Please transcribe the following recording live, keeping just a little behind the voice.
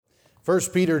1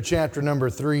 Peter chapter number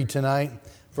 3 tonight.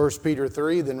 1 Peter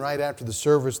 3, then right after the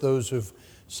service, those who've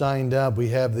signed up, we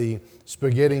have the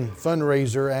spaghetti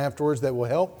fundraiser afterwards that will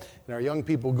help. And our young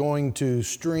people going to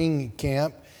string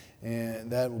camp,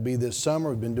 and that will be this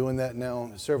summer. We've been doing that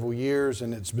now several years,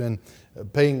 and it's been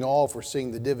paying off. We're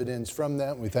seeing the dividends from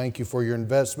that. We thank you for your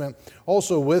investment.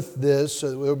 Also with this,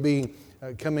 we'll be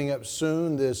coming up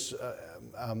soon, this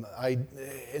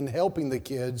in helping the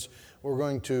kids, we're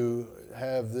going to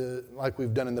have like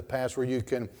we've done in the past, where you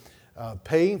can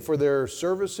pay for their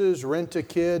services, rent a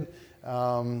kid,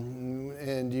 and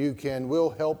we'll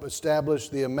help establish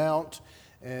the amount.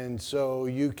 And so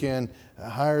you can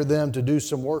hire them to do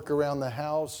some work around the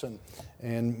house,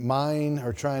 and mine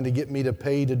are trying to get me to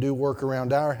pay to do work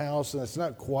around our house, and it's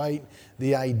not quite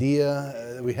the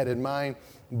idea that we had in mind,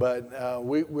 but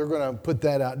we're going to put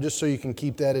that out just so you can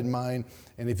keep that in mind.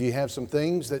 And if you have some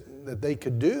things that they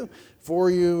could do for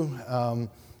you,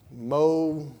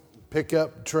 mow, pick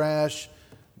up trash,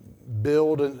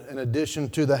 build an addition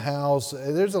to the house.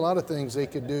 There's a lot of things they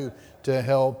could do to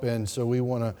help, and so we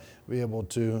want to be able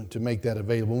to make that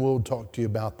available. We'll talk to you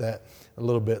about that a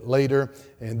little bit later.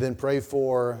 And then pray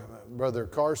for Brother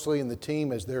Carsley and the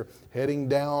team as they're heading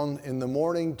down in the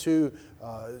morning to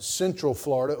Central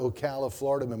Florida, Ocala,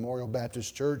 Florida, Memorial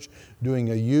Baptist Church,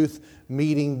 doing a youth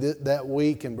meeting that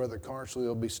week. And Brother Carsley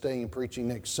will be staying and preaching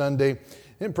next Sunday.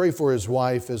 And pray for his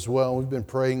wife as well. We've been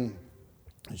praying.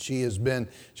 She's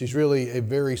really a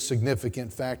very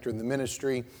significant factor in the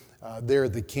ministry there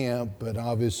at the camp, but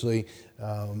obviously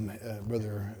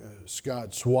Brother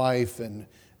Scott's wife,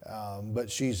 but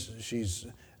she's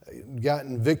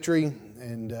gotten victory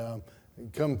and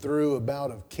come through a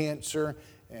bout of cancer,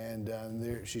 and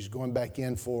she's going back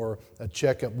in for a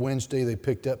checkup Wednesday. They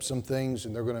picked up some things,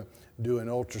 and they're going to do an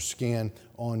ultrascan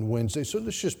on Wednesday. So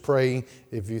let's just pray.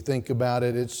 If you think about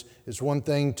it, it's one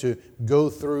thing to go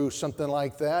through something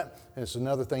like that, and it's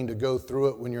another thing to go through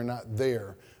it when you're not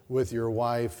there with your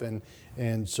wife.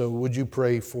 And so would you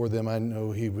pray for them? I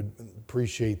know he would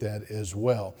appreciate that as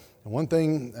well. And one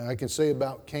thing I can say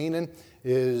about Canaan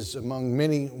is, among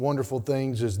many wonderful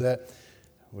things, is that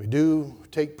we do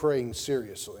take praying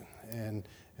seriously. And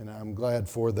I'm glad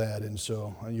for that. And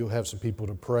so you'll have some people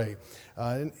to pray.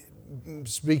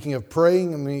 Speaking of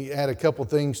praying, let me add a couple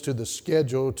things to the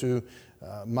schedule, to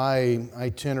my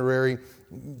itinerary.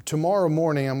 Tomorrow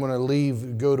morning, I'm going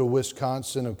to go to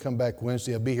Wisconsin and come back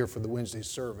Wednesday. I'll be here for the Wednesday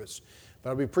service. But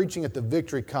I'll be preaching at the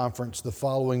Victory Conference the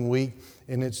following week,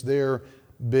 and it's their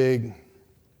big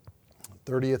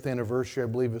 30th anniversary, I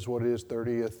believe is what it is,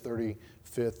 35th,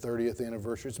 30th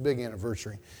anniversary. It's a big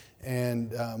anniversary.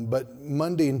 And but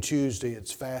Monday and Tuesday,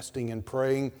 it's fasting and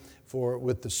praying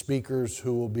with the speakers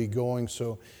who will be going.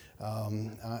 So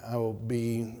I will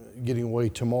be getting away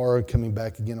tomorrow, coming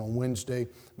back again on Wednesday.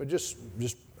 But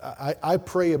I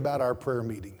pray about our prayer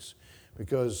meetings,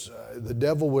 because the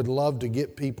devil would love to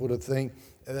get people to think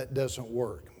that doesn't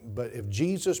work. But if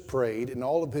Jesus prayed and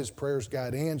all of his prayers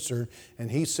got answered, and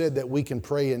he said that we can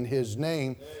pray in his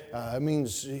name, it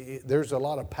means there's a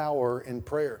lot of power in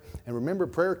prayer. And remember,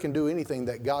 prayer can do anything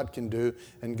that God can do,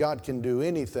 and God can do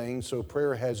anything, so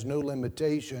prayer has no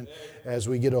limitation as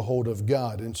we get a hold of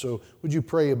God. And so would you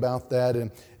pray about that?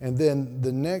 And then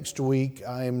the next week,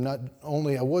 I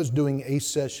was doing a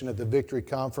session at the Victory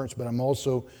Conference, but I'm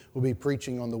also will be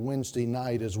preaching on the Wednesday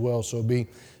night as well. So I'll be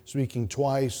speaking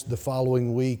twice the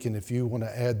following week, and if you want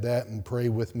to add that and pray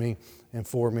with me and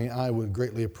for me, I would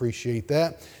greatly appreciate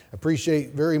that.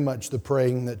 Appreciate very much the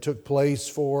praying that took place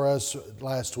for us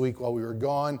last week while we were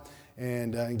gone,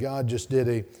 and God just did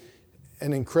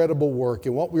an incredible work.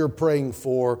 And what we were praying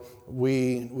for,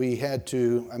 we had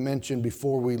to, I mentioned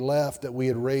before we left that we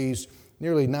had raised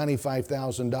nearly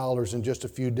 $95,000 in just a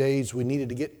few days. We needed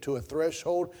to get to a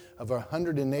threshold of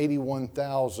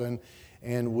 $181,000.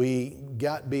 And we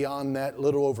got beyond that,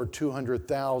 little over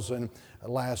 $200,000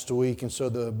 last week. And so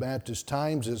the Baptist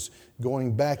Times is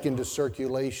going back into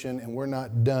circulation, and we're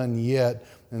not done yet.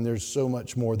 And there's so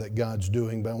much more that God's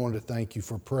doing. But I wanted to thank you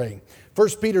for praying. 1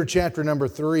 Peter chapter number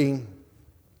 3.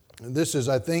 This is,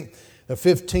 I think, the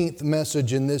 15th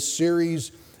message in this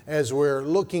series, as we're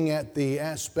looking at the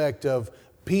aspect of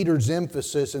Peter's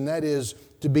emphasis, and that is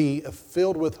to be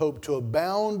filled with hope, to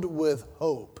abound with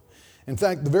hope. In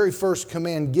fact, the very first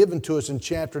command given to us in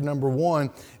chapter number 1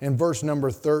 and verse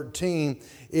number 13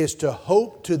 is to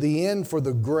hope to the end for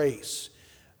the grace.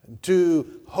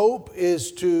 To hope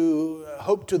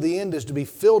to the end is to be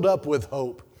filled up with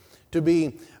hope. To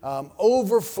be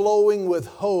overflowing with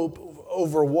hope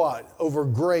over what? Over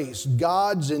grace,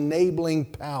 God's enabling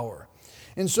power.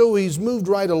 And so he's moved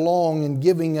right along in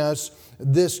giving us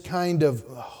this kind of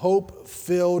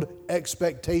hope-filled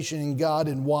expectation in God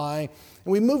and why.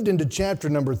 And we moved into chapter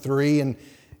number 3,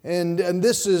 and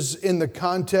this is in the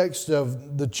context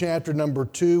of the chapter number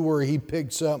 2 where he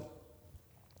picks up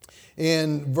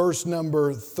in verse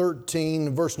number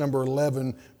 13, verse number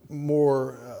 11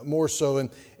 more so,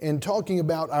 and talking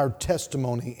about our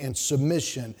testimony and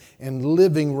submission and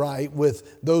living right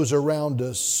with those around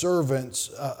us, servants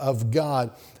of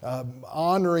God,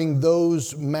 honoring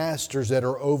those masters that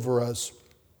are over us,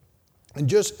 and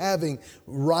just having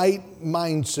right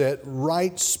mindset,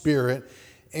 right spirit.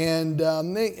 And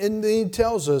he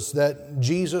tells us that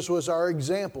Jesus was our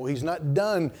example. He's not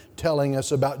done telling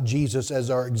us about Jesus as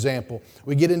our example.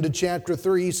 We get into chapter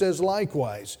 3, he says,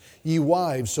 likewise, ye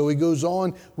wives. So he goes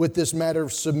on with this matter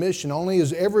of submission. Only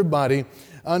is everybody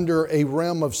under a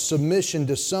realm of submission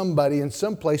to somebody in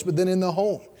some place, but then in the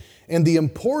home. And the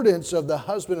importance of the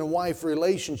husband and wife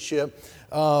relationship,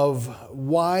 of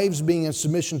wives being in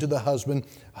submission to the husband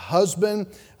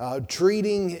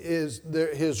treating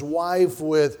his wife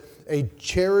with a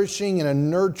cherishing and a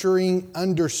nurturing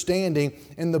understanding.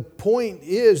 And the point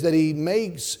is that he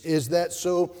makes is that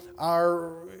so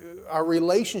our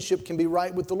relationship can be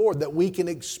right with the Lord, that we can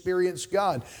experience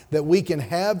God, that we can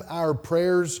have our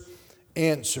prayers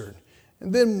answered.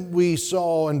 And then we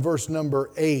saw in verse number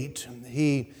 8,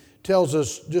 he tells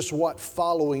us just what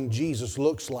following Jesus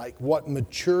looks like, what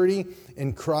maturity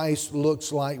in Christ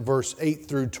looks like, verse 8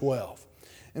 through 12.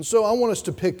 And so I want us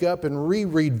to pick up and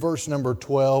reread verse number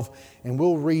 12, and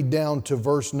we'll read down to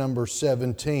verse number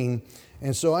 17.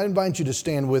 And so I invite you to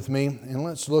stand with me, and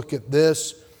let's look at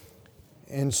this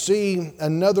and see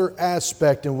another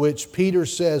aspect in which Peter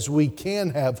says we can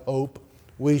have hope,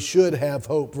 we should have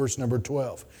hope, verse number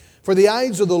 12. For the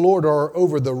eyes of the Lord are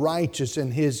over the righteous,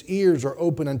 and His ears are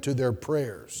open unto their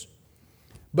prayers.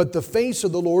 But the face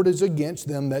of the Lord is against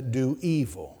them that do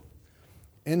evil.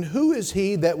 And who is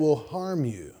he that will harm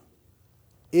you,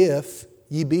 if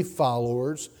ye be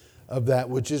followers of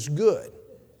that which is good?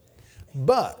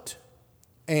 But,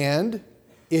 and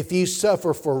if ye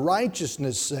suffer for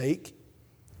righteousness' sake,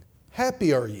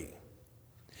 happy are ye.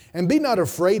 And be not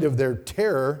afraid of their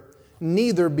terror,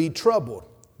 neither be troubled.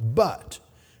 But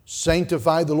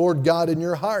sanctify the Lord God in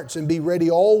your hearts, and be ready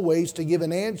always to give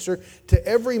an answer to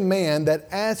every man that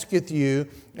asketh you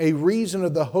a reason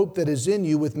of the hope that is in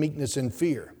you with meekness and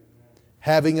fear,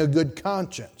 having a good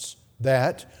conscience,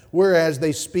 that, whereas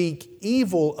they speak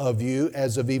evil of you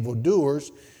as of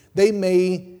evildoers, they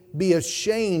may be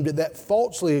ashamed that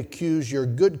falsely accuse your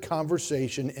good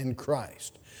conversation in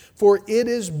Christ. For it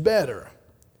is better,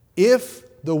 if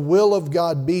the will of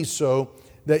God be so,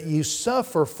 that you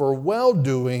suffer for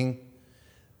well-doing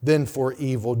than for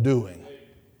evil-doing.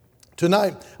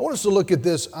 Tonight, I want us to look at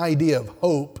this idea of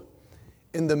hope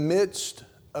in the midst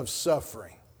of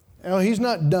suffering. Now, he's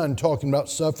not done talking about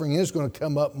suffering. It's going to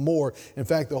come up more. In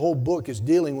fact, the whole book is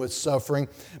dealing with suffering.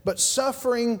 But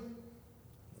suffering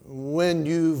when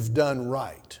you've done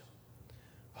right.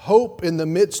 Hope in the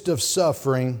midst of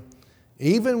suffering,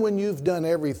 even when you've done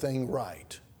everything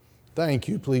right. Thank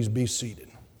you. Please be seated.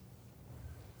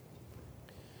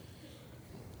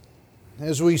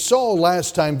 As we saw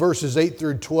last time, verses 8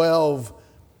 through 12,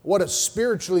 what a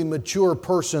spiritually mature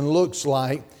person looks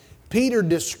like, Peter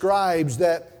describes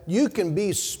that you can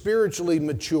be spiritually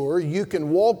mature, you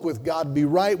can walk with God, be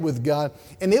right with God,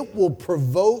 and it will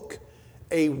provoke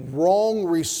a wrong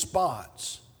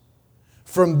response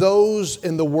from those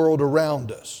in the world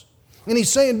around us. And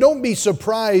he's saying, don't be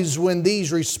surprised when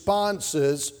these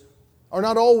responses are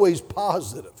not always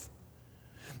positive.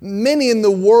 Many in the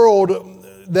world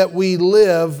that we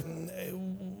live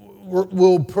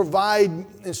will provide,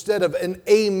 instead of an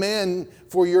amen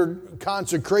for your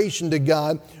consecration to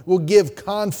God, will give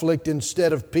conflict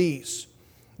instead of peace.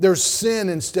 There's sin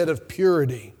instead of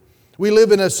purity. We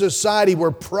live in a society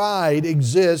where pride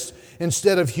exists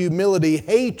instead of humility,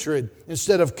 hatred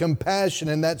instead of compassion,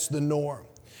 and that's the norm.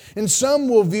 And some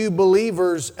will view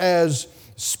believers as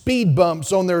speed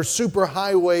bumps on their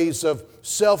superhighways of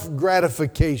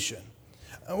self-gratification.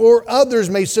 Or others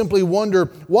may simply wonder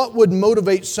what would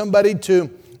motivate somebody to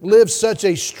live such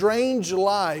a strange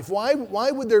life.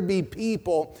 Why would there be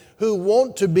people who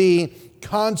want to be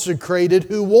consecrated,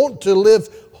 who want to live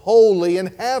holy and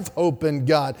have hope in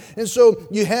God? And so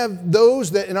you have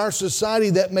those that in our society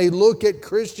that may look at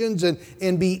Christians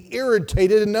and be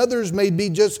irritated, and others may be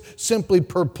just simply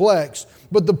perplexed.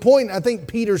 But the point I think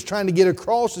Peter's trying to get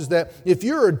across is that if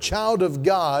you're a child of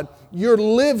God, you're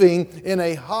living in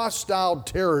a hostile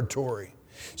territory.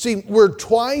 See, we're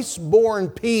twice born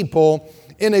people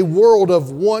in a world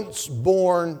of once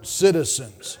born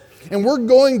citizens. And we're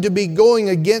going to be going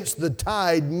against the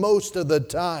tide most of the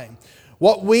time.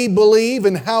 What we believe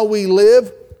and how we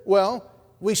live, well,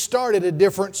 we start at a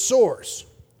different source.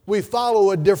 We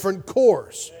follow a different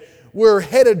course. We're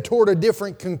headed toward a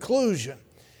different conclusion.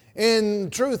 And the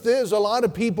truth is, a lot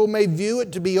of people may view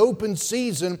it to be open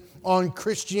season on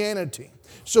Christianity.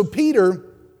 So Peter,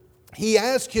 he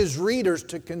asked his readers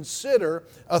to consider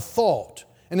a thought,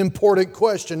 an important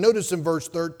question. Notice in verse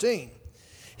 13.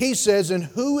 He says, "And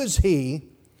who is he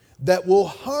that will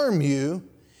harm you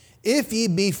if ye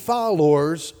be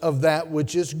followers of that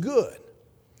which is good?"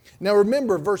 Now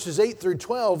remember, verses 8 through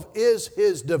 12 is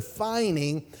his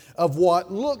defining of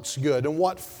what looks good and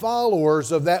what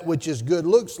followers of that which is good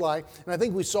looks like. And I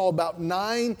think we saw about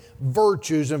 9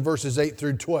 virtues in verses 8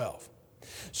 through 12.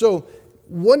 So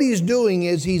what he's doing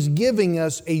is he's giving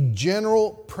us a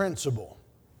general principle.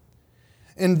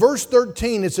 In verse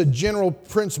 13, it's a general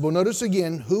principle. Notice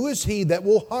again, "Who is he that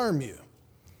will harm you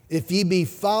if ye be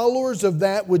followers of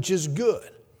that which is good?"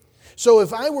 So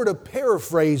if I were to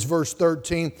paraphrase verse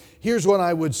 13, here's what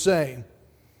I would say.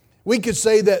 We could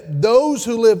say that those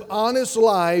who live honest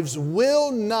lives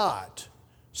will not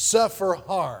suffer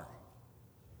harm.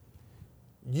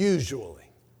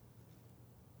 Usually.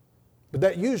 But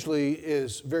that usually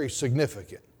is very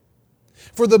significant.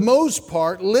 For the most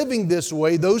part, living this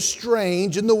way, those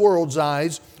strange in the world's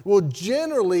eyes, will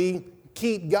generally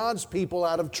keep God's people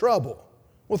out of trouble.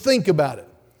 Well, think about it.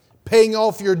 Paying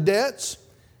off your debts,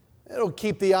 it'll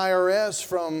keep the IRS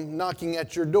from knocking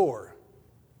at your door.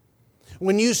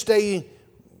 When you stay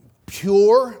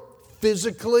pure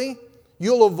physically,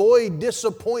 you'll avoid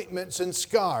disappointments and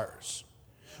scars.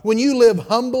 When you live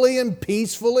humbly and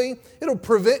peacefully, it'll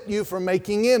prevent you from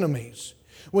making enemies.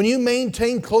 When you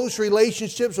maintain close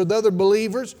relationships with other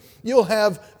believers, you'll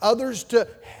have others to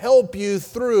help you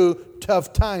through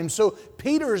tough times. So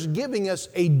Peter is giving us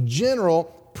a general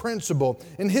principle.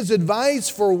 And his advice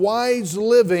for wise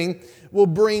living will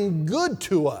bring good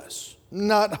to us,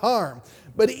 not harm.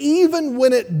 But even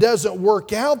when it doesn't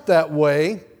work out that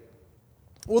way,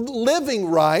 well, living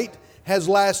right has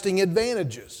lasting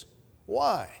advantages.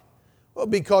 Why? Well,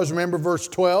 because remember verse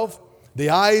 12, "The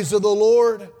eyes of the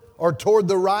Lord are toward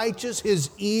the righteous,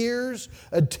 His ears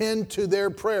attend to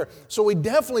their prayer." So we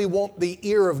definitely want the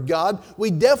ear of God. We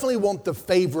definitely want the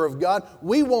favor of God.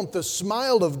 We want the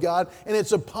smile of God. And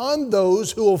it's upon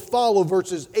those who will follow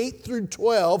verses 8 through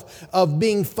 12 of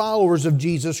being followers of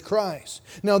Jesus Christ.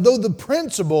 Now, though the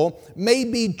principle may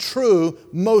be true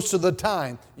most of the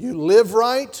time, you live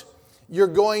right, you're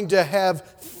going to have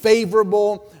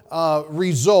favorable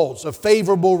results, a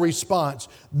favorable response.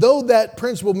 Though that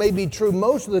principle may be true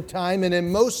most of the time and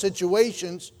in most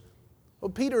situations, well,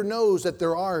 Peter knows that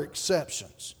there are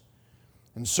exceptions.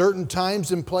 In certain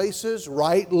times and places,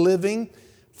 right living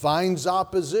finds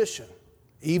opposition,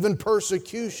 even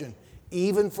persecution,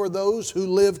 even for those who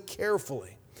live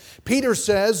carefully. Peter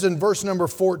says in verse number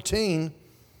 14,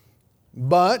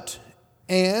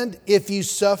 and if you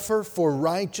suffer for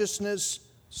righteousness'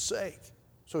 sake.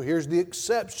 So here's the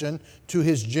exception to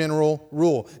his general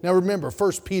rule. Now remember,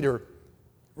 1 Peter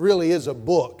really is a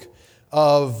book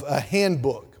of a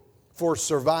handbook for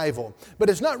survival. But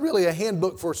it's not really a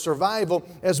handbook for survival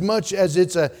as much as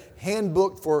it's a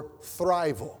handbook for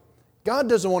thrival. God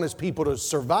doesn't want His people to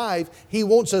survive. He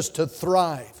wants us to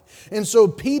thrive. And so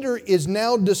Peter is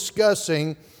now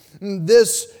discussing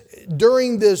this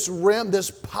during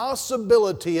this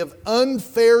possibility of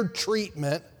unfair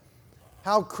treatment,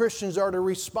 how Christians are to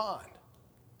respond.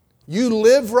 You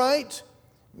live right,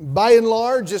 by and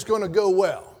large, it's going to go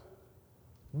well.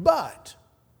 But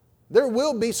there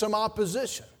will be some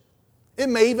opposition. It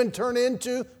may even turn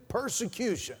into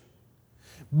persecution.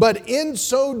 But in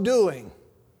so doing,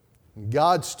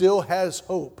 God still has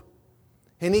hope.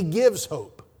 And He gives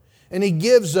hope. And He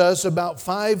gives us about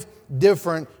 5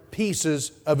 different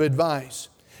pieces of advice.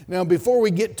 Now, before we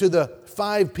get to the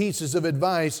 5 pieces of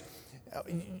advice,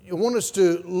 I want us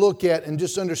to look at and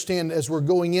just understand as we're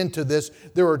going into this,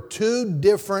 there are 2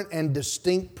 different and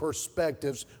distinct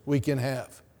perspectives we can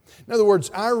have. In other words,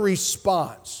 our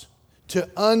response to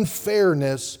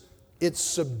unfairness, it's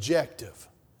subjective.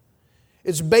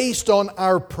 It's based on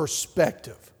our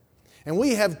perspective. And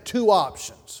we have 2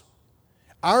 options.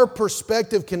 Our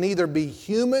perspective can either be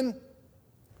human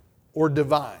or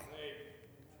divine.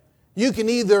 You can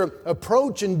either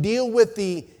approach and deal with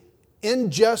the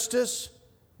injustice,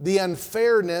 the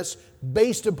unfairness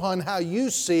based upon how you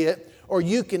see it, or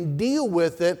you can deal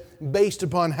with it based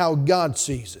upon how God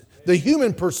sees it. The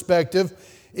human perspective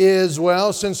is,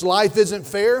 well, since life isn't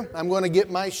fair, I'm going to get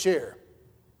my share.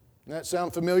 Does that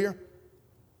sound familiar?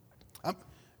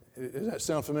 Does that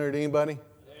sound familiar to anybody?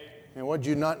 And what,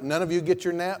 none of you get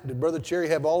your nap? Did Brother Cherry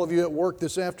have all of you at work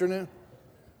this afternoon?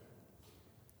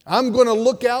 I'm going to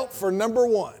look out for number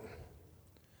one.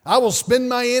 I will spend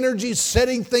my energy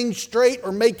setting things straight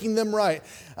or making them right.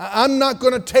 I'm not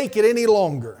going to take it any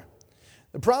longer.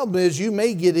 The problem is you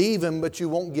may get even, but you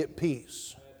won't get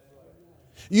peace.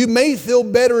 You may feel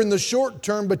better in the short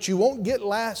term, but you won't get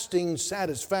lasting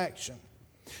satisfaction.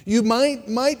 You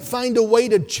might find a way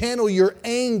to channel your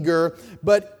anger,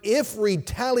 but if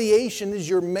retaliation is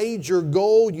your major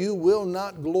goal, you will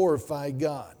not glorify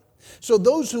God. So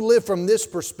those who live from this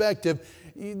perspective,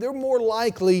 they're more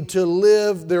likely to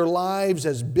live their lives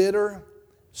as bitter,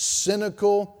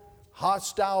 cynical,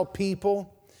 hostile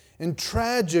people. And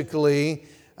tragically,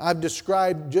 I've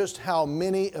described just how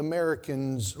many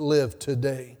Americans live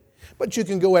today. But you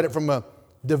can go at it from a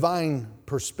divine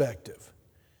perspective.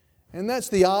 And that's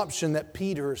the option that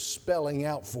Peter is spelling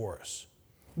out for us.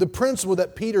 The principle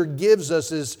that Peter gives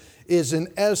us is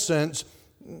in essence,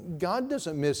 God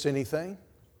doesn't miss anything.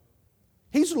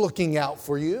 He's looking out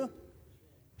for you.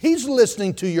 He's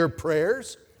listening to your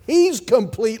prayers. He's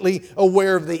completely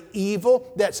aware of the evil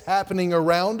that's happening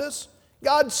around us.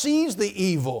 God sees the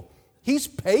evil. He's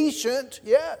patient,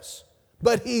 yes,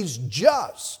 but He's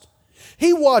just.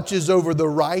 He watches over the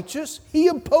righteous. He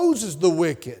opposes the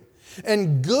wicked.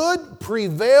 And good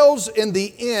prevails in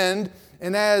the end.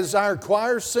 And as our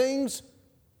choir sings,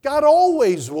 God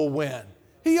always will win.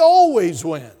 He always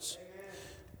wins.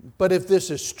 But if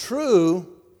this is true,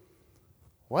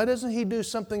 why doesn't He do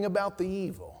something about the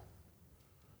evil?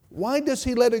 Why does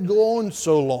He let it go on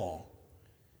so long?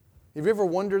 Have you ever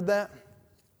wondered that?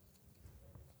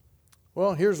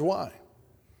 Well, here's why.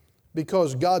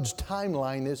 Because God's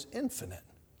timeline is infinite.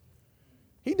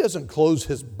 He doesn't close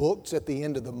His books at the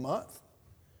end of the month.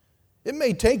 It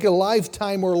may take a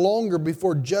lifetime or longer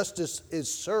before justice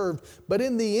is served, but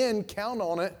in the end, count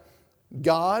on it,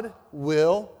 God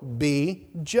will be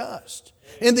just.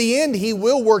 In the end, He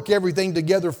will work everything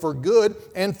together for good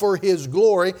and for His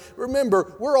glory.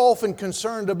 Remember, we're often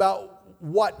concerned about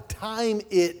what time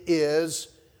it is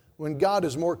when God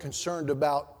is more concerned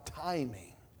about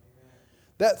timing.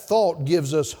 That thought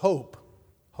gives us hope.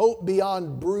 Hope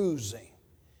beyond bruising.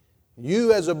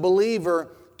 You as a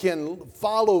believer can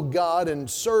follow God and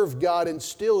serve God and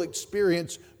still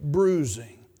experience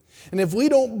bruising. And if we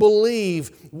don't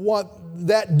believe what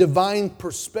that divine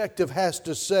perspective has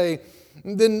to say,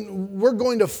 then we're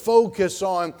going to focus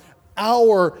on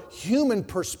our human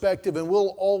perspective and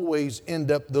we'll always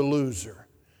end up the loser.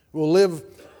 We'll live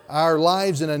our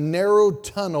lives in a narrow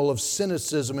tunnel of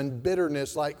cynicism and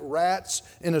bitterness like rats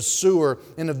in a sewer.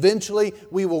 And eventually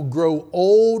we will grow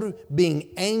old being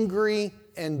angry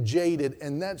and jaded,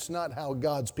 and that's not how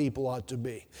God's people ought to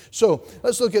be. So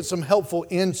let's look at some helpful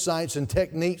insights and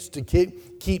techniques to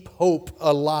keep hope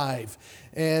alive.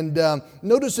 And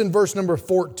notice in verse number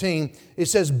 14, it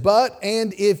says, "But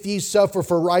and if ye suffer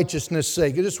for righteousness'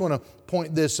 sake." I just want to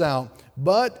point this out.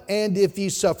 But and if ye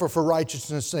suffer for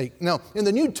righteousness' sake. Now, in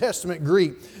the New Testament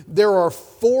Greek, there are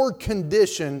 4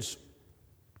 conditions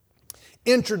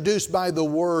introduced by the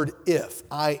word if,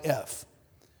 I-F.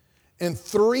 And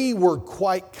 3 were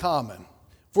quite common.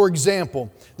 For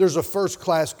example, there's a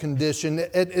first-class condition.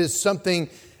 It is something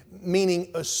meaning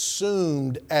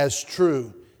assumed as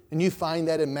true. And you find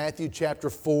that in Matthew chapter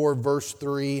 4, verse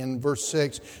 3 and verse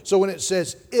 6. So when it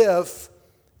says if,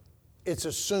 it's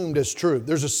assumed as true.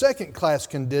 There's a second-class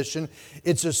condition.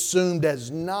 It's assumed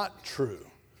as not true.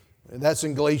 That's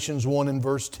in Galatians 1 and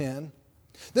verse 10.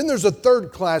 Then there's a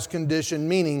third-class condition,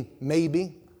 meaning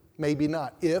maybe, maybe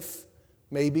not. If,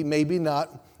 maybe, maybe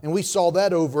not. And we saw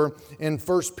that over in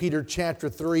 1 Peter chapter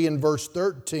 3 and verse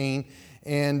 13.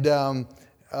 And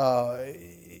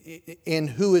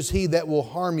who is he that will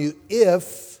harm you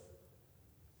if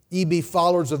ye be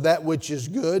followers of that which is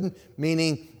good?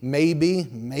 Meaning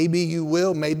maybe you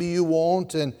will, maybe you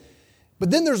won't. But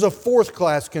then there's a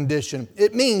fourth-class condition.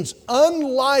 It means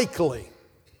unlikely,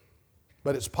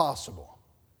 but it's possible.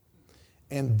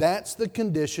 And that's the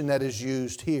condition that is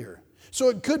used here. So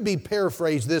it could be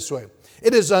paraphrased this way.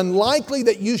 It is unlikely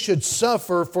that you should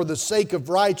suffer for the sake of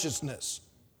righteousness.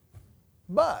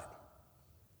 But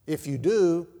if you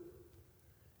do,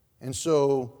 and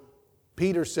so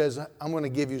Peter says, I'm going to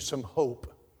give you some hope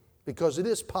because it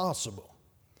is possible.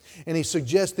 And he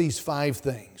suggests these 5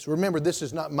 things. Remember, this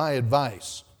is not my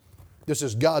advice. This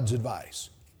is God's advice.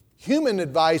 Human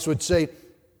advice would say,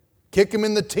 kick him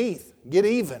in the teeth, get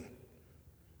even.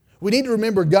 We need to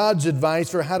remember God's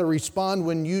advice for how to respond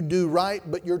when you do right,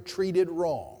 but you're treated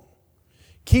wrong.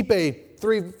 Keep a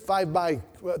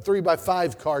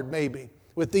 3x5 card maybe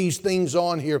with these things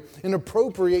on here and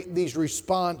appropriate these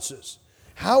responses.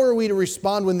 How are we to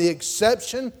respond when the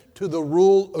exception to the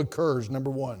rule occurs?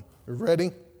 Number one. You ready?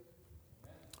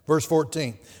 Verse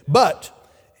 14. But,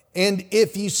 and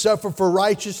if ye suffer for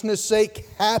righteousness' sake,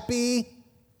 happy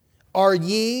are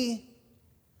ye.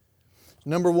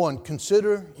 Number one,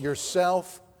 consider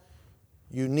yourself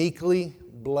uniquely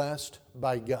blessed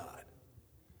by God.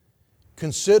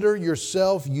 Consider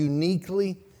yourself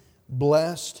uniquely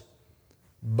blessed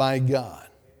by God.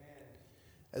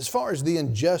 As far as the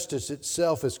injustice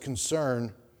itself is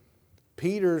concerned,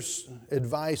 Peter's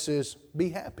advice is be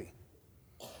happy.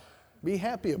 Be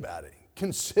happy about it.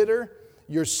 Consider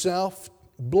yourself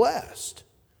blessed.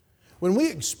 When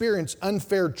we experience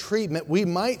unfair treatment, we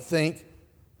might think,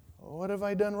 what have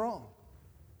I done wrong?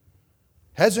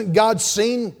 Hasn't God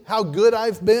seen how good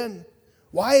I've been?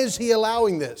 Why is He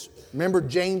allowing this? Remember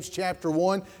James chapter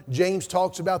 1? James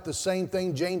talks about the same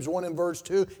thing. James 1 and verse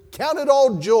 2. Count it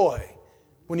all joy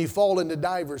when you fall into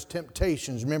divers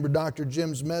temptations. Remember Dr.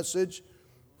 Jim's message?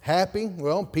 Happy?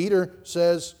 Well, Peter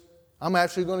says, I'm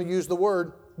actually going to use the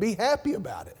word, be happy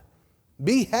about it.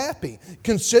 Be happy.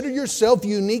 Consider yourself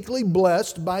uniquely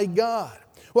blessed by God.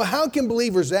 Well, how can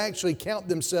believers actually count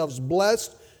themselves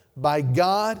blessed by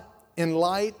God in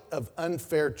light of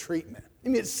unfair treatment? I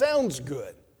mean, it sounds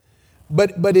good,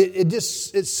 but it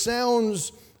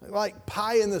sounds like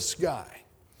pie in the sky.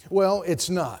 Well, it's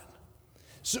not.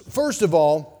 So first of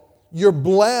all, you're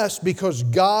blessed because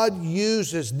God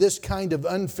uses this kind of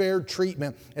unfair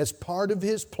treatment as part of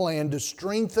His plan to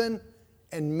strengthen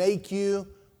and make you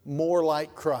more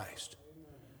like Christ.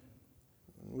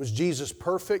 Was Jesus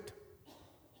perfect?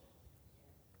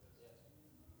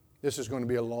 This is going to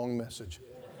be a long message.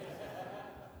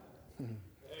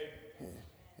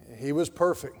 He was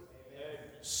perfect,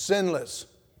 sinless.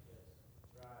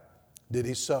 Did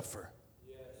He suffer?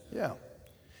 Yeah.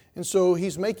 And so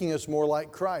He's making us more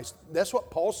like Christ. That's what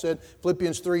Paul said,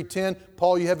 Philippians 3:10.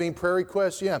 Paul, you have any prayer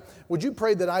requests? Yeah. Would you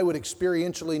pray that I would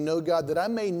experientially know God, that I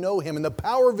may know Him and the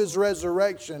power of His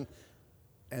resurrection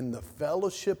and the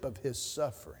fellowship of His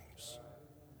sufferings?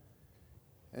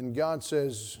 And God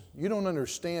says, you don't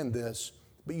understand this,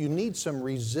 but you need some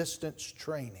resistance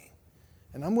training.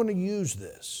 And I'm going to use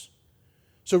this.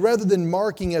 So rather than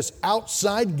marking us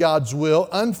outside God's will,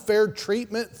 unfair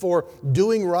treatment for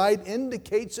doing right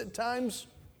indicates at times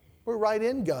we're right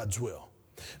in God's will.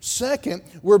 Second,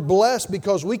 we're blessed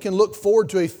because we can look forward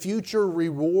to a future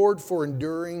reward for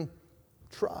enduring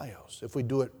trials. If we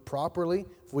do it properly,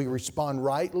 if we respond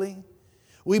rightly,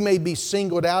 we may be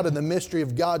singled out in the mystery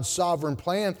of God's sovereign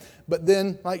plan, but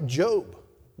then like Job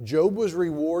was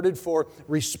rewarded for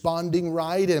responding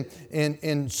right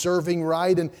and serving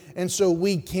right, and so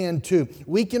we can too.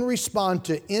 We can respond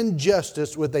to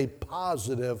injustice with a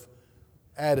positive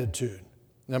attitude.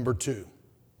 Number two,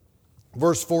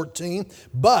 verse 14,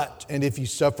 but, and if you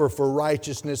suffer for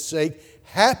righteousness' sake,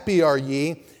 happy are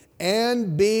ye,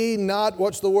 and be not,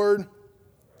 what's the word?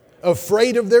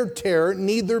 Afraid of their terror,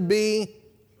 neither be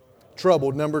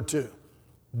troubled. Number two,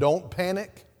 don't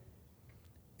panic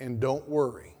and don't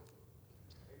worry.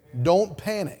 Don't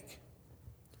panic.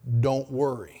 Don't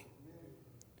worry.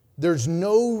 There's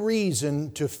no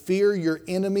reason to fear your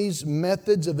enemy's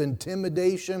methods of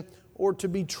intimidation or to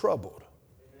be troubled.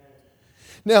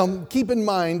 Now, keep in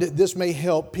mind, this may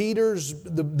help.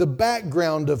 The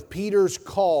background of Peter's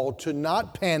call to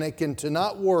not panic and to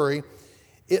not worry,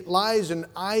 it lies in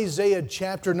Isaiah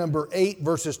chapter number 8,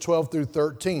 verses 12 through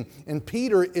 13. And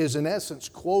Peter is in essence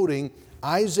quoting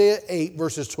Isaiah 8,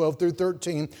 verses 12 through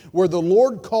 13, where the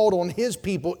Lord called on His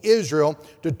people, Israel,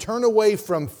 to turn away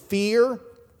from fear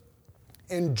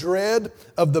and dread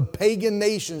of the pagan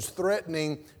nations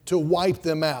threatening to wipe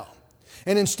them out.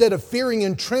 And instead of fearing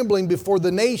and trembling before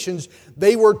the nations,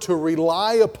 they were to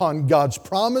rely upon God's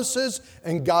promises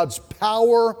and God's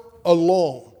power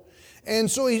alone. And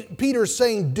so Peter's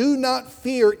saying, do not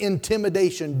fear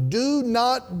intimidation. Do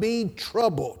not be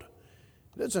troubled.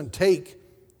 It doesn't take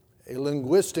a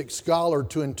linguistic scholar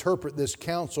to interpret this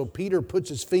counsel. Peter puts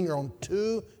his finger on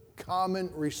two common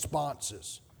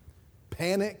responses: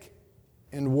 panic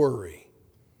and worry.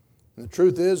 And the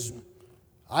truth is,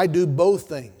 I do both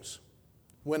things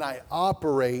when I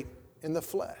operate in the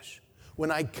flesh,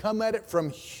 when I come at it from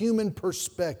human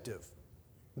perspective.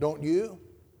 Don't you?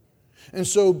 And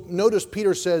so notice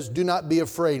Peter says, do not be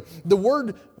afraid. The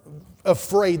word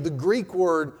afraid, the Greek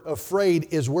word afraid,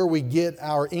 is where we get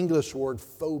our English word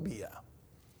phobia.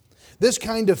 This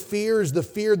kind of fear is the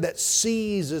fear that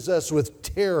seizes us with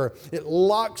terror. It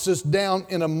locks us down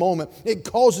in a moment. It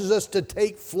causes us to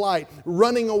take flight,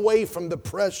 running away from the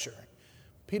pressure.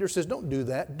 Peter says, don't do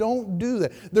that. Don't do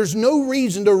that. There's no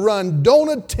reason to run. Don't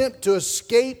attempt to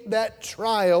escape that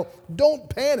trial. Don't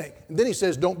panic. And then he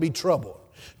says, don't be troubled.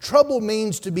 Trouble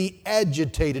means to be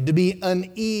agitated, to be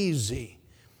uneasy.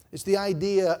 It's the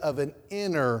idea of an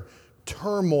inner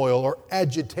turmoil or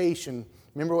agitation.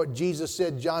 Remember what Jesus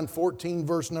said, John 14,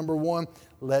 verse number 1?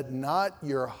 Let not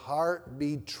your heart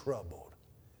be troubled.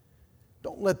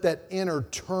 Don't let that inner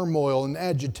turmoil and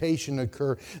agitation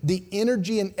occur. The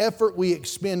energy and effort we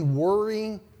expend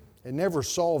worrying, it never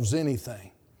solves anything.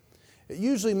 It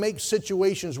usually makes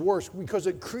situations worse because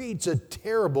it creates a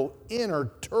terrible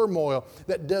inner turmoil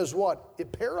that does what?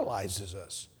 It paralyzes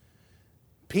us.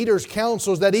 Peter's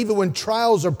counsel is that even when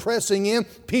trials are pressing in,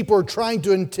 people are trying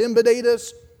to intimidate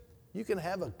us, you can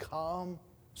have a calm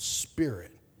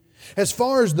spirit. As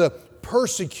far as the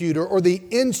persecutor or the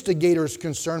instigator is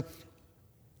concerned,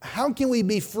 how can we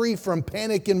be free from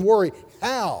panic and worry?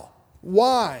 How?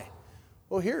 Why?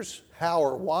 Well, here's how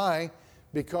or why,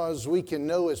 because we can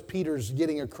know as Peter's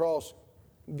getting across,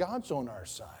 God's on our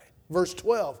side. Verse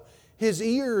 12, His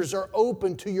ears are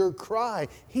open to your cry.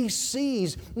 He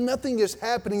sees. Nothing is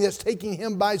happening that's taking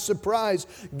Him by surprise.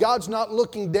 God's not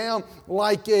looking down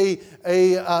like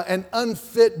an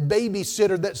unfit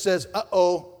babysitter that says,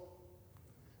 uh-oh.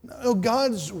 No,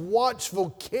 God's watchful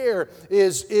care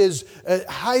is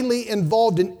highly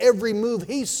involved in every move.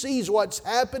 He sees what's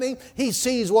happening. He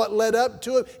sees what led up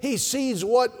to it. He sees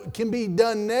what can be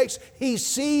done next. He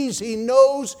sees, He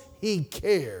knows, He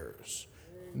cares.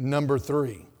 Number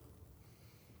 3,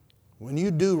 when you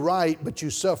do right but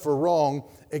you suffer wrong,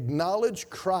 acknowledge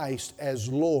Christ as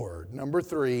Lord. Number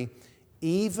 3,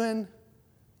 even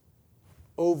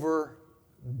over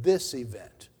this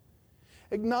event.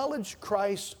 Acknowledge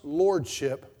Christ's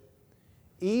lordship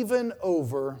even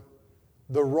over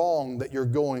the wrong that you're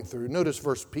going through. Notice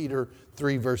 1 Peter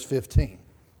 3, verse 15.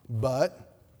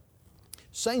 But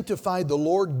sanctify the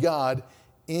Lord God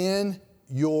in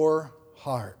your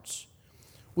hearts.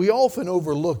 We often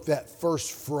overlook that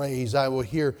first phrase. I will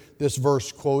hear this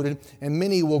verse quoted, and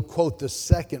many will quote the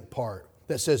second part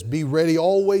that says, be ready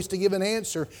always to give an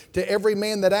answer to every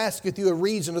man that asketh you a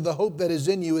reason of the hope that is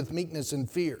in you with meekness and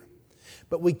fear.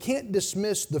 But we can't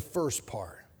dismiss the first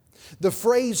part. The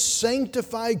phrase,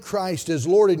 sanctify Christ as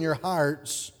Lord in your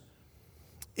hearts,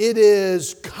 it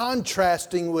is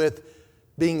contrasting with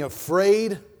being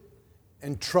afraid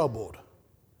and troubled.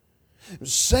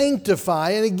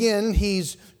 Sanctify, and again,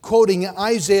 he's quoting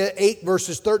Isaiah 8,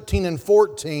 verses 13 and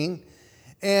 14.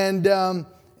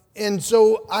 And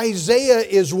so Isaiah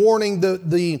is warning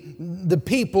the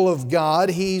people of God.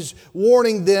 He's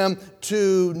warning them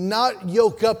to not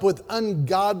yoke up with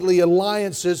ungodly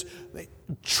alliances.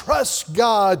 Trust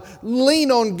God,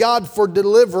 lean on God for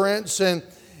deliverance.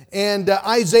 And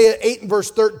Isaiah 8 and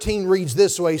verse 13 reads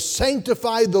this way,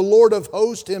 sanctify the Lord of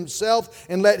hosts Himself,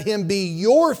 and let Him be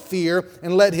your fear,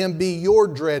 and let Him be your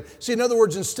dread. See, in other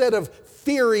words, instead of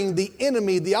fearing the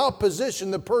enemy, the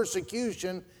opposition, the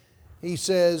persecution, he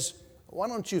says, why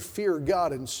don't you fear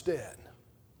God instead?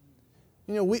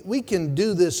 You know, we can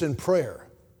do this in prayer.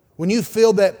 When you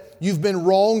feel that you've been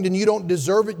wronged and you don't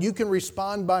deserve it, you can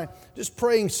respond by just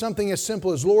praying something as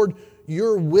simple as, Lord,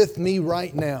 you're with me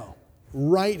right now,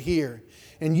 right here.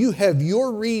 And you have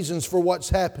your reasons for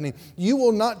what's happening. You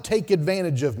will not take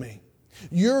advantage of me.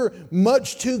 You're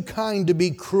much too kind to be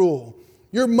cruel.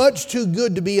 You're much too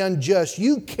good to be unjust.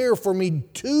 You care for me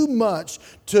too much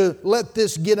to let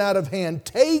this get out of hand.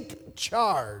 Take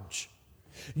charge.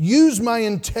 Use my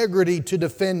integrity to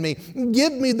defend me.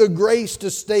 Give me the grace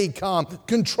to stay calm.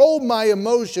 Control my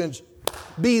emotions.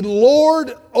 Be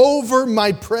Lord over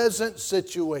my present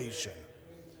situation.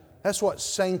 That's what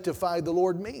sanctify the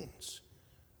Lord means.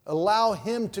 Allow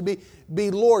Him to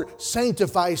be Lord.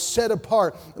 Sanctify, set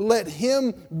apart. Let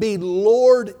Him be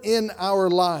Lord in our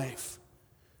life.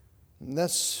 And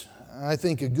that's, I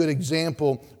think, a good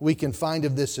example we can find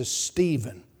of this is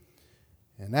Stephen.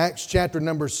 In Acts chapter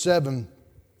number 7,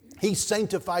 he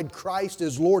sanctified Christ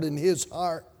as Lord in his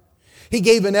heart. He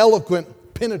gave an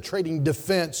eloquent, penetrating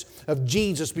defense of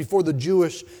Jesus before the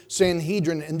Jewish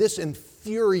Sanhedrin, and this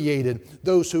infuriated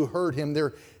those who heard him.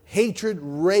 Their hatred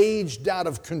raged out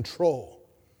of control.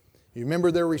 You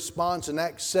remember their response in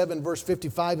Acts 7, verse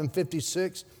 55 and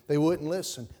 56? They wouldn't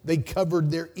listen. They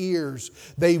covered their ears.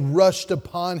 They rushed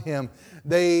upon him.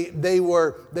 They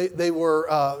were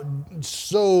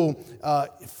so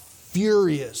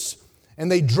furious.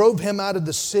 And they drove him out of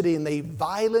the city, and they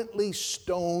violently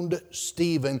stoned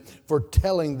Stephen for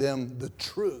telling them the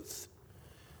truth.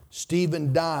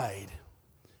 Stephen died.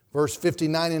 Verse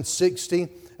 59 and 60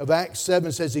 of Acts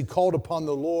 7 says he called upon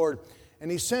the Lord,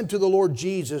 And he said to the Lord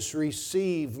Jesus,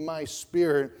 receive my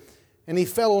spirit. And he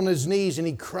fell on his knees and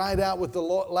he cried out with a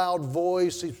loud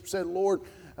voice. He said, Lord,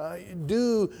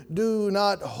 do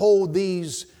not hold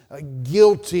these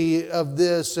guilty of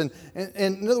this. And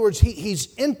in other words,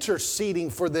 he's interceding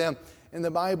for them. And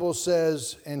the Bible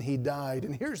says, and he died.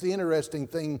 And here's the interesting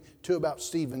thing, too, about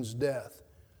Stephen's death.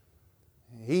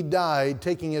 He died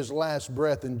taking his last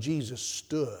breath, and Jesus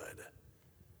stood.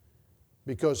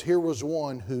 Because here was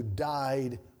one who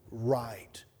died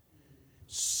right,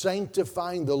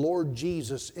 sanctifying the Lord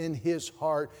Jesus in his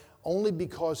heart only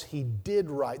because he did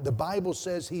right. The Bible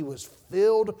says he was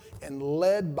filled and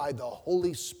led by the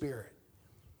Holy Spirit.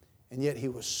 And yet he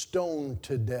was stoned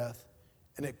to death.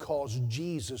 And it caused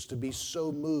Jesus to be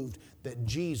so moved that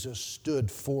Jesus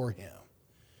stood for him.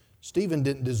 Stephen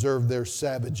didn't deserve their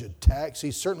savage attacks.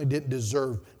 He certainly didn't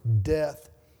deserve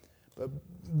death. But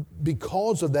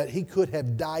because of that, he could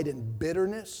have died in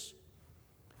bitterness,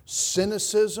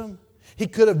 cynicism. He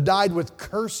could have died with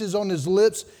curses on his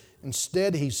lips.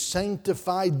 Instead, he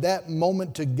sanctified that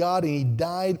moment to God, and he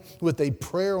died with a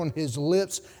prayer on his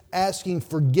lips, asking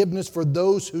forgiveness for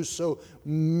those who so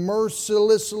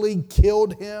mercilessly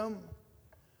killed him,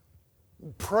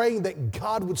 praying that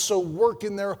God would so work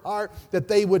in their heart that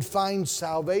they would find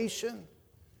salvation.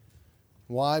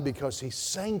 Why? Because he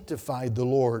sanctified the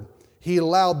Lord. He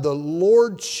allowed the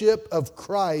lordship of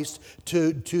Christ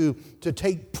to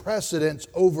take precedence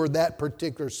over that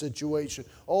particular situation.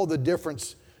 All the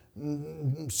different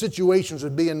situations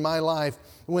would be in my life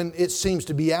when it seems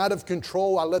to be out of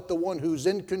control. I let the one who's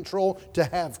in control to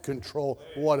have control.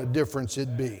 What a difference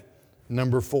it'd be.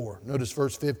 Number 4. Notice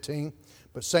verse 15.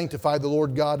 But sanctify the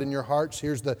Lord God in your hearts.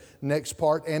 Here's the next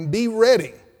part. And be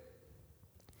ready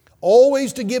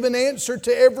always to give an answer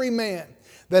to every man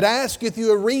that asketh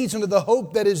you a reason of the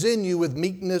hope that is in you with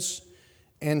meekness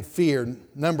and fear.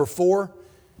 Number 4.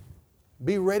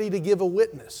 Be ready to give a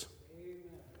witness.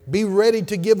 Be ready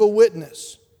to give a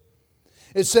witness.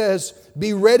 It says,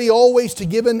 be ready always to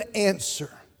give an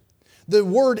answer. The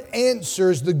word answer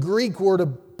is the Greek word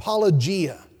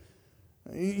apologia.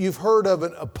 You've heard of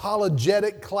an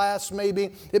apologetic class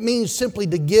maybe. It means simply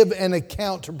to give an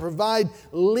account, to provide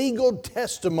legal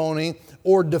testimony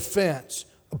or defense.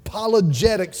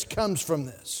 Apologetics comes from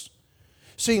this.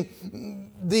 See,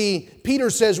 Peter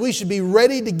says we should be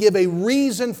ready to give a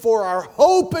reason for our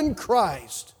hope in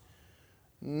Christ.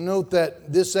 Note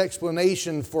that this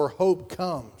explanation for hope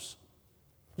comes.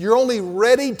 You're only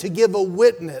ready to give a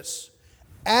witness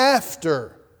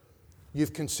after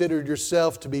you've considered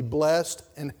yourself to be blessed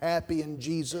and happy in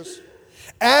Jesus,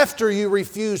 after you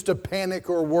refuse to panic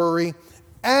or worry,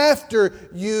 after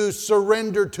you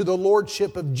surrender to the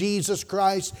lordship of Jesus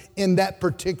Christ in that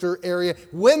particular area.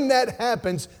 When that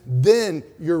happens, then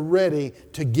you're ready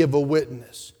to give a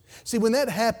witness. See, when that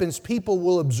happens, people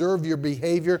will observe your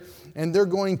behavior and they're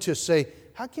going to say,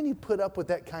 how can you put up with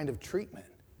that kind of treatment?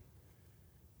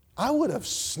 I would have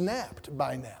snapped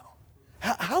by now.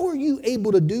 How are you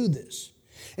able to do this?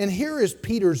 And here is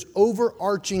Peter's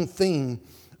overarching theme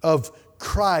of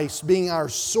Christ being our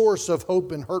source of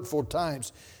hope in hurtful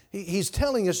times. He's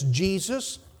telling us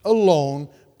Jesus alone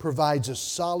provides a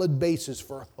solid basis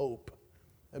for hope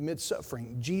amid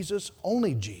suffering. Jesus,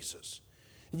 only Jesus.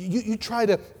 You try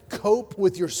to cope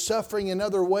with your suffering in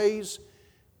other ways,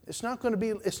 it's not going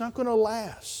to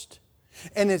last.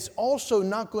 And it's also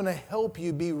not going to help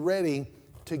you be ready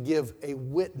to give a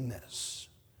witness.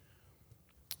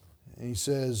 And he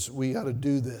says we got to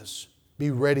do this.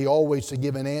 Be ready always to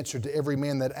give an answer to every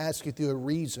man that asketh you a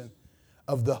reason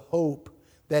of the hope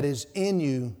that is in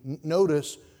you.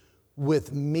 Notice,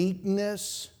 with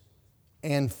meekness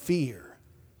and fear.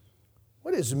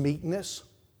 What is meekness?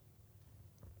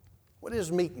 What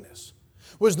is meekness?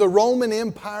 Was the Roman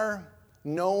Empire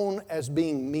known as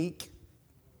being meek?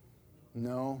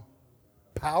 No.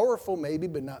 Powerful maybe,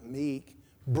 but not meek.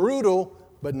 Brutal,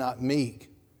 but not meek.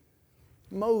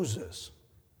 Moses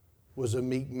was a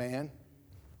meek man.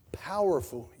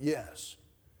 Powerful, yes,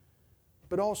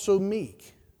 but also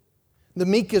meek. The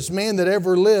meekest man that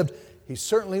ever lived, he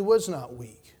certainly was not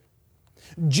weak.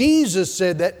 Jesus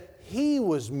said that he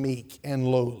was meek and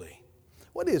lowly.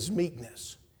 What is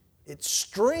meekness? It's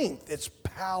strength, it's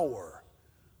power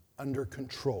under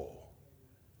control.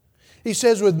 He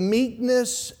says with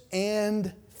meekness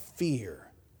and fear.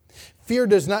 Fear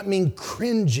does not mean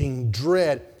cringing,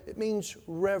 dread. It means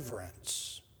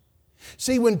reverence.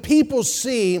 See, when people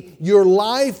see your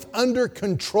life under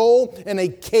control in a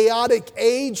chaotic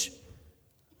age,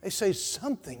 they say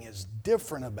something is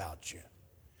different about you.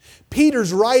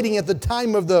 Peter's writing at the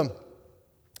time of the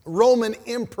Roman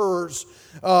emperors,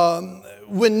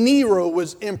 when Nero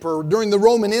was emperor, during the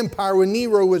Roman Empire, when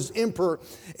Nero was emperor.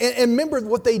 And remember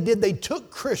what they did? They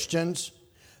took Christians,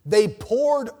 they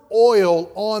poured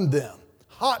oil on them,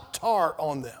 hot tar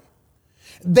on them.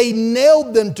 They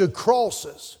nailed them to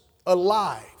crosses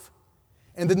alive,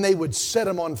 and then they would set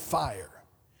them on fire.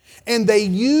 And they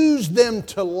used them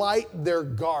to light their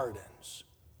gardens.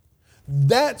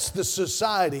 That's the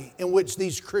society in which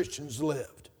these Christians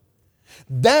lived.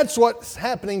 That's what's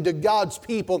happening to God's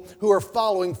people who are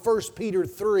following 1 Peter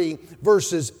 3,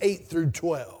 verses 8 through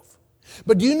 12.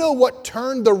 But do you know what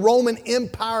turned the Roman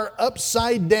Empire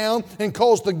upside down and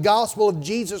caused the gospel of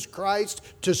Jesus Christ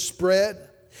to spread?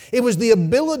 It was the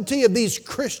ability of these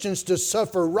Christians to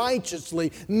suffer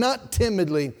righteously, not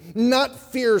timidly, not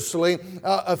fearlessly,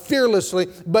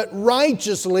 but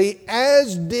righteously,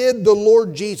 as did the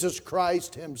Lord Jesus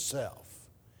Christ Himself.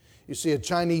 You see, a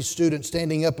Chinese student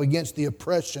standing up against the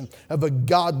oppression of a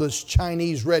godless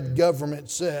Chinese-led government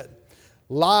said,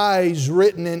 "Lies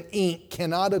written in ink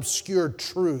cannot obscure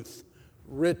truth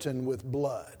written with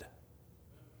blood."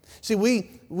 See,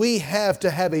 we have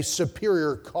to have a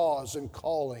superior cause and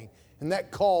calling, and that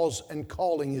cause and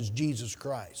calling is Jesus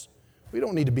Christ. We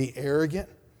don't need to be arrogant.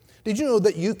 Did you know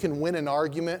that you can win an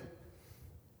argument,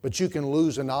 but you can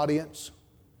lose an audience?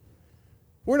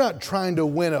 We're not trying to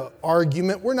win an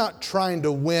argument. We're not trying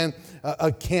to win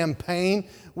a campaign.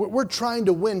 We're trying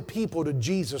to win people to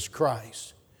Jesus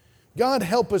Christ. God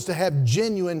help us to have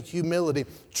genuine humility.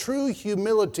 True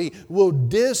humility will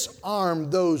disarm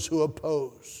those who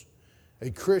oppose. A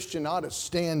Christian ought to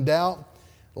stand out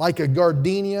like a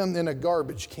gardenia in a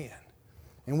garbage can.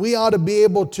 And we ought to be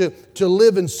able to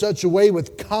live in such a way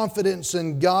with confidence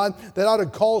in God that ought to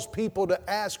cause people to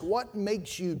ask, what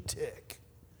makes you tick?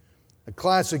 A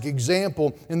classic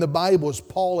example in the Bible is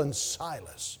Paul and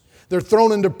Silas. They're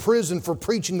thrown into prison for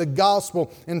preaching the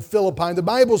gospel in Philippi. The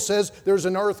Bible says there's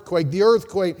an earthquake. The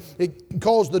earthquake, it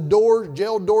caused the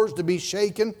jail doors to be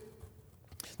shaken.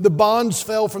 The bonds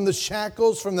fell from the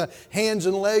shackles, from the hands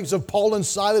and legs of Paul and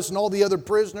Silas and all the other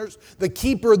prisoners. The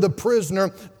keeper of the prisoner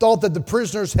thought that the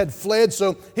prisoners had fled,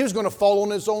 so he was going to fall on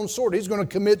his own sword. He's going to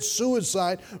commit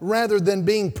suicide rather than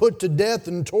being put to death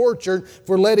and tortured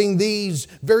for letting these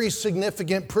very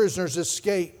significant prisoners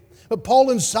escape. But Paul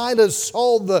and Silas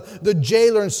saw the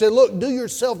jailer and said, "Look, do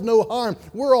yourself no harm.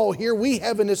 We're all here. We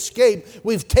haven't escaped.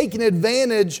 We've taken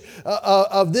advantage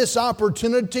of this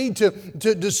opportunity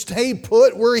to stay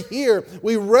put. We're here.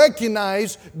 We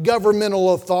recognize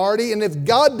governmental authority. And if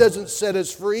God doesn't set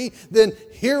us free, then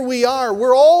here we are.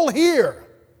 We're all here."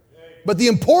 But the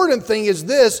important thing is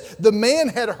this: the man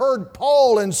had heard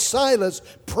Paul and Silas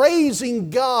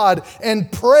praising God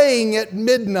and praying at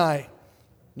midnight.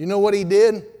 You know what he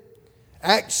did?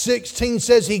 Acts 16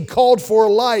 says he called for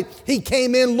a light. He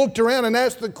came in, looked around, and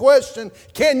asked the question,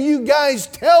 "Can you guys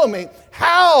tell me,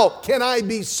 how can I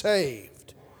be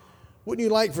saved?" Wouldn't you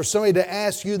like for somebody to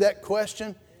ask you that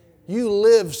question? You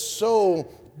live so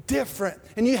different,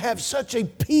 and you have such a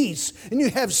peace, and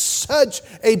you have such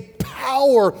a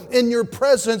power in your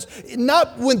presence,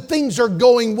 not when things are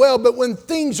going well, but when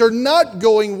things are not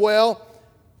going well.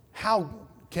 How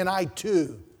can I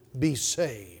too be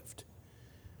saved?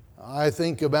 I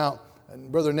think about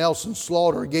Brother Nelson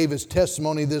Slaughter gave his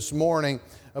testimony this morning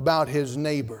about his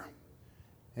neighbor.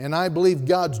 And I believe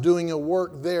God's doing a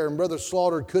work there. And Brother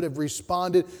Slaughter could have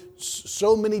responded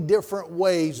so many different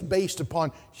ways based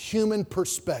upon human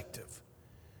perspective.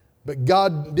 But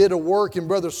God did a work in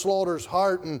Brother Slaughter's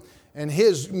heart, and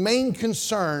his main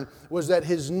concern was that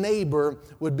his neighbor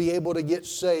would be able to get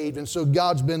saved. And so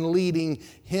God's been leading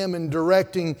him and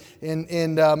directing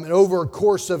over a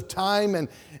course of time.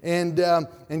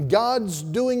 And God's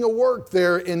doing a work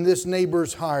there in this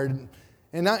neighbor's heart.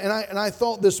 And I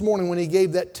thought this morning when he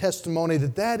gave that testimony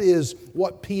that is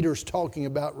what Peter's talking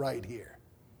about right here.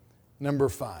 Number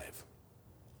 5.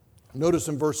 Notice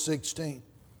in verse 16.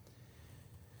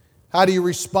 How do you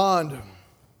respond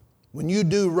when you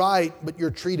do right but you're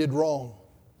treated wrong?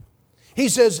 He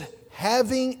says,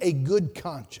 having a good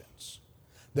conscience,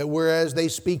 that whereas they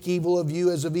speak evil of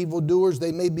you as of evildoers,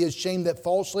 they may be ashamed that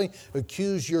falsely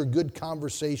accuse your good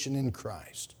conversation in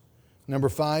Christ. Number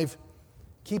 5,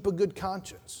 keep a good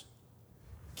conscience.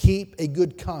 Keep a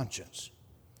good conscience.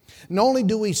 Not only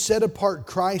do we set apart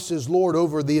Christ as Lord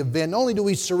over the event, not only do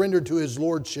we surrender to His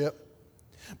Lordship,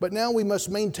 but now we must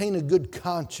maintain a good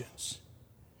conscience.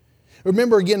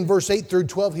 Remember again, verse 8 through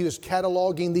 12, he was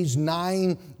cataloging these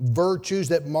 9 virtues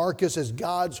that mark us as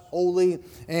God's holy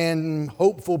and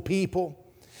hopeful people.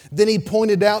 Then he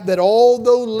pointed out that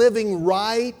although living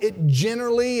right, it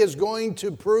generally is going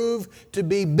to prove to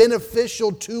be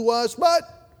beneficial to us,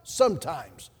 but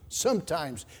Sometimes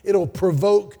it'll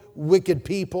provoke wicked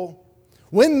people.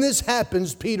 When this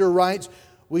happens, Peter writes,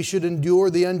 we should endure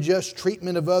the unjust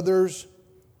treatment of others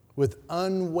with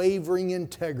unwavering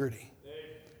integrity.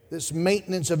 This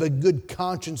maintenance of a good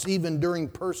conscience, even during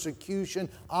persecution,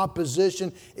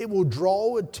 opposition, it will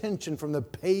draw attention from the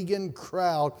pagan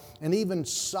crowd and even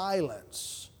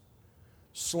silence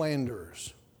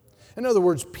slanderers. In other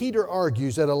words, Peter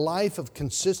argues that a life of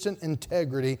consistent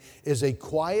integrity is a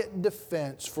quiet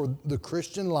defense for the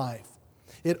Christian life.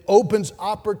 It opens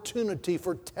opportunity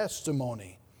for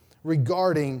testimony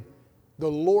regarding the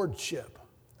lordship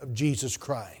of Jesus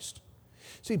Christ.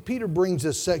 See, Peter brings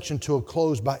this section to a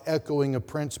close by echoing a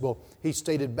principle he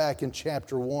stated back in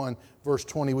chapter 1, verse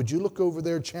 20. Would you look over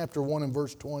there, chapter 1 and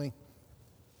verse 20?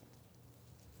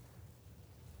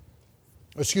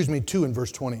 Excuse me, 2 and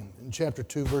verse 20. In chapter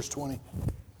 2, verse 20.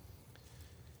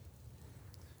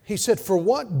 He said, for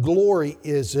what glory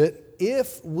is it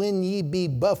if when ye be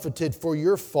buffeted for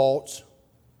your faults,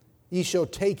 ye shall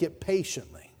take it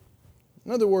patiently?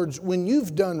 In other words, when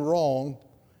you've done wrong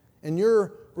and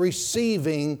you're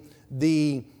receiving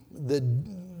the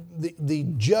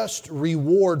just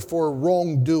reward for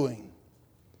wrongdoing,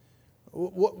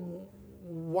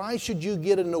 why should you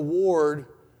get an award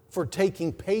for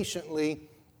taking patiently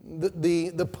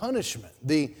the punishment,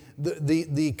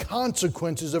 the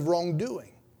consequences of wrongdoing?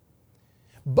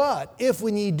 But if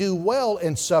when ye do well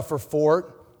and suffer for it,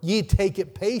 ye take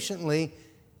it patiently,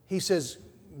 he says,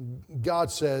 God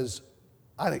says,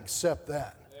 I'd accept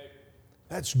that.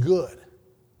 That's good,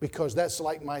 because that's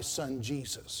like my son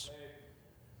Jesus.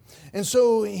 And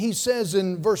so he says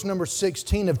in verse number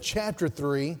 16 of chapter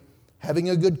 3, having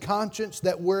a good conscience,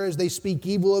 that whereas they speak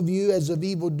evil of you as of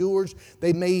evildoers,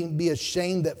 they may be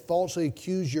ashamed that falsely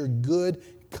accuse your good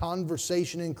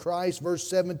conversation in Christ. Verse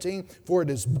 17, for it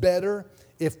is better,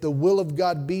 if the will of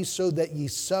God be so, that ye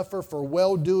suffer for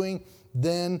well-doing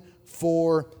than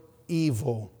for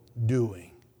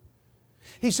evil-doing.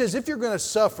 He says, if you're going to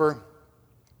suffer,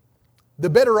 the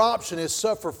better option is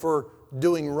suffer for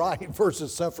doing right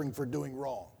versus suffering for doing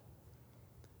wrong.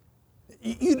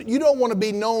 You don't want to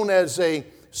be known as a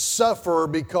sufferer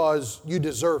because you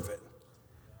deserve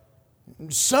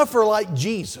it. Suffer like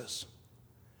Jesus.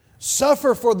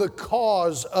 Suffer for the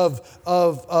cause of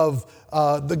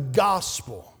the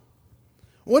gospel.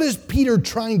 What is Peter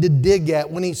trying to dig at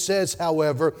when he says,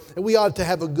 however, that we ought to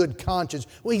have a good conscience?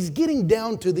 Well, he's getting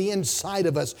down to the inside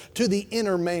of us, to the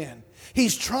inner man.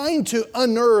 He's trying to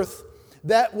unearth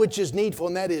that which is needful,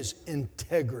 and that is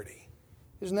integrity.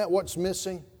 Isn't that what's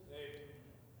missing?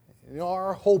 You know,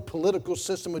 our whole political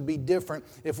system would be different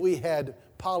if we had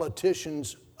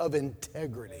politicians of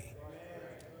integrity.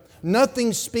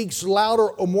 Nothing speaks louder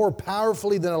or more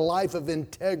powerfully than a life of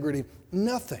integrity.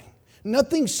 Nothing.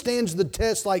 Nothing stands the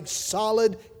test like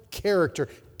solid character.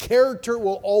 Character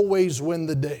will always win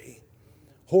the day.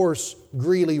 Horace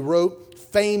Greeley wrote,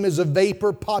 fame is a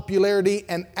vapor, popularity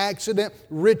an accident,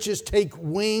 riches take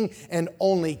wing, and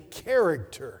only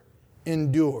character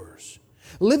endures.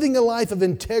 Living a life of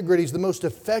integrity is the most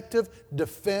effective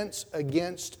defense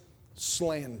against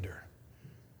slander.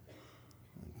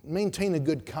 Maintain a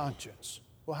good conscience.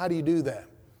 Well, how do you do that?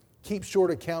 Keep short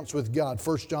accounts with God,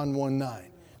 1 John 1:9.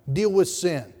 Deal with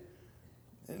sin.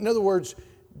 In other words,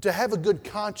 to have a good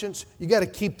conscience, you got to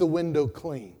keep the window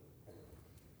clean.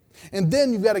 And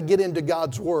then you've got to get into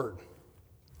God's Word.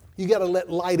 You got to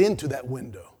let light into that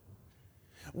window.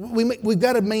 We've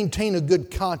got to maintain a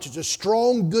good conscience. A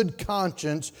strong, good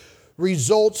conscience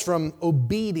results from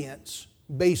obedience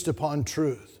based upon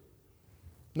truth.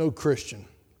 No Christian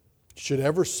should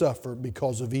ever suffer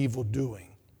because of evil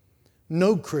doing.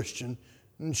 No Christian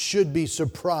should be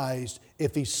surprised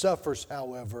if he suffers,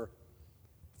 however,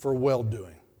 for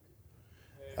well-doing.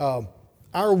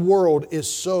 Our world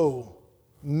is so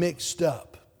mixed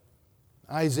up.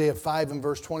 Isaiah 5 and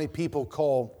verse 20, people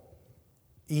call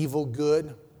evil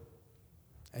good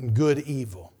and good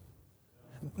evil.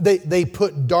 They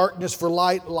put darkness for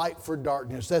light, light for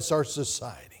darkness. That's our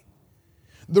society.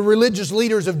 The religious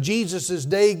leaders of Jesus'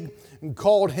 day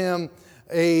called him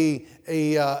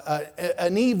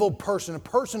an evil person, a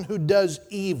person who does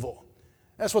evil.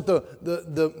 That's what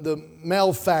the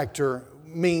malefactor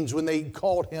means when they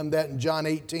called him that in John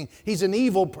 18. He's an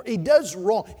evil, he does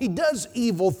wrong, he does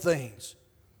evil things.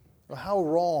 Well, how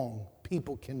wrong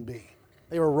people can be.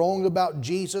 They were wrong about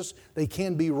Jesus. They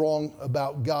can be wrong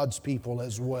about God's people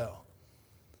as well.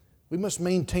 We must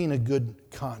maintain a good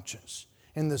conscience.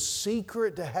 And the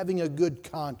secret to having a good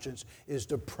conscience is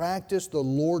to practice the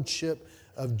lordship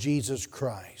of Jesus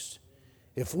Christ.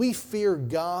 If we fear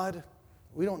God,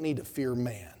 we don't need to fear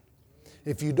man.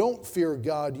 if you don't fear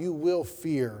God, you will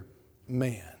fear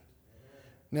man.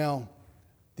 Now,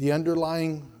 the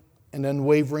underlying and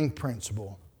unwavering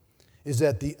principle is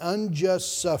that the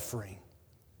unjust suffering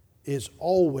is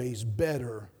always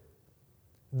better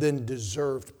than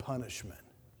deserved punishment.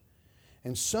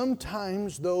 And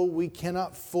sometimes, though we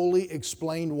cannot fully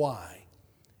explain why,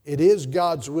 it is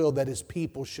God's will that His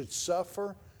people should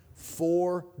suffer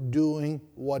for doing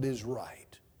what is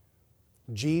right.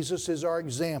 Jesus is our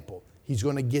example. He's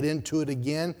going to get into it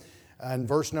again in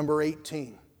verse number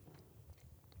 18.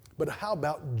 But how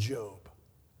about Job?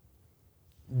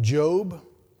 Job,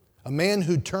 a man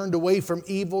who turned away from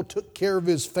evil, took care of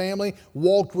his family,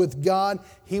 walked with God.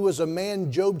 He was a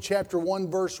man, Job chapter 1,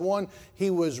 verse 1,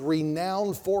 he was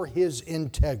renowned for his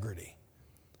integrity.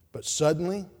 But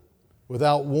suddenly,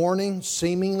 without warning,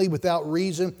 seemingly without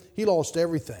reason, he lost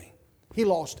everything. He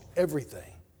lost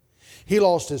everything. He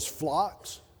lost his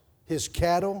flocks, his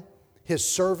cattle, his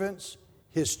servants,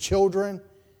 his children,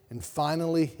 and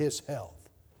finally his health.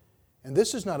 And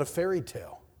this is not a fairy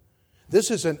tale. This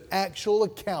is an actual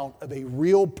account of a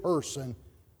real person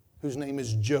whose name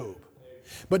is Job.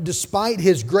 But despite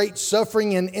his great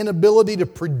suffering and inability to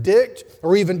predict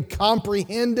or even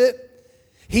comprehend it,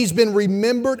 he's been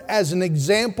remembered as an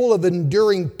example of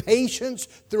enduring patience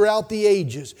throughout the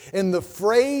ages. And the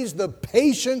phrase, the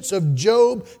patience of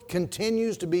Job,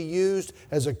 continues to be used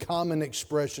as a common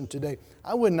expression today.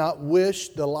 I would not wish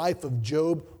the life of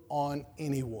Job on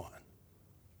anyone.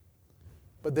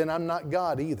 But then I'm not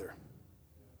God either.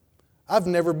 I've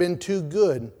never been too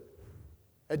good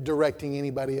at directing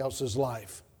anybody else's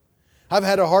life. I've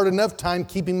had a hard enough time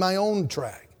keeping my own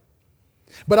track.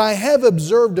 But I have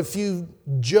observed a few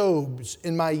Jobs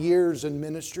in my years in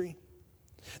ministry.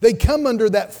 They come under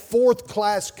that fourth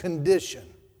class condition.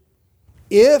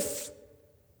 If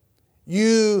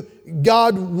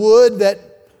God would that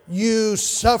you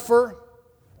suffer,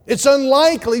 it's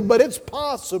unlikely, but it's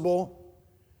possible.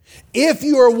 If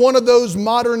you are one of those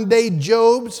modern day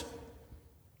Jobs,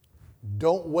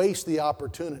 don't waste the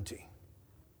opportunity.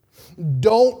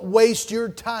 Don't waste your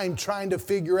time trying to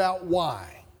figure out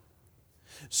why.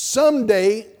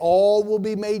 Someday, all will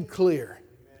be made clear.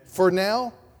 For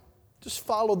now, just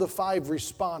follow the 5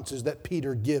 responses that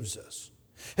Peter gives us.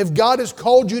 If God has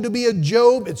called you to be a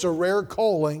Job, it's a rare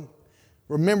calling.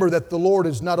 Remember that the Lord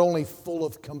is not only full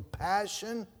of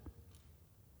compassion,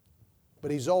 but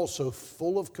He's also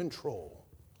full of control.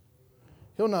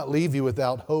 He'll not leave you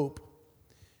without hope.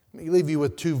 Let me leave you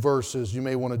with 2 verses you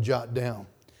may want to jot down.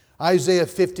 Isaiah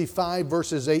 55,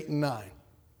 verses 8 and 9.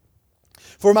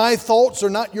 For my thoughts are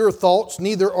not your thoughts,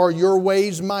 neither are your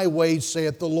ways my ways,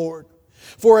 saith the Lord.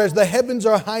 For as the heavens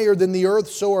are higher than the earth,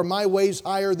 so are my ways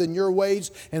higher than your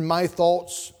ways, and my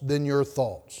thoughts than your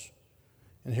thoughts.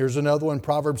 And here's another one,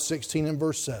 Proverbs 16 and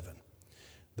verse 7.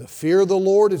 The fear of the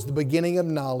Lord is the beginning of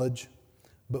knowledge,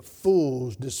 but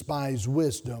fools despise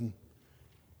wisdom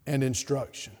and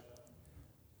instruction.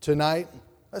 Tonight,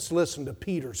 let's listen to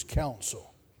Peter's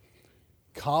counsel.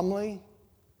 Calmly,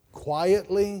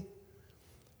 quietly,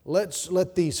 let's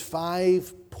let these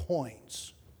 5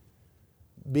 points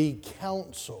be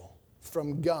counsel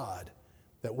from God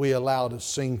that we allow to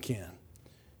sink in.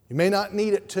 You may not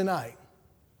need it tonight,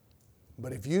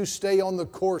 but if you stay on the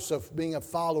course of being a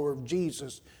follower of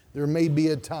Jesus, there may be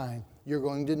a time you're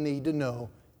going to need to know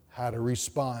how to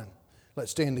respond.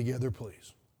 Let's stand together,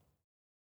 please.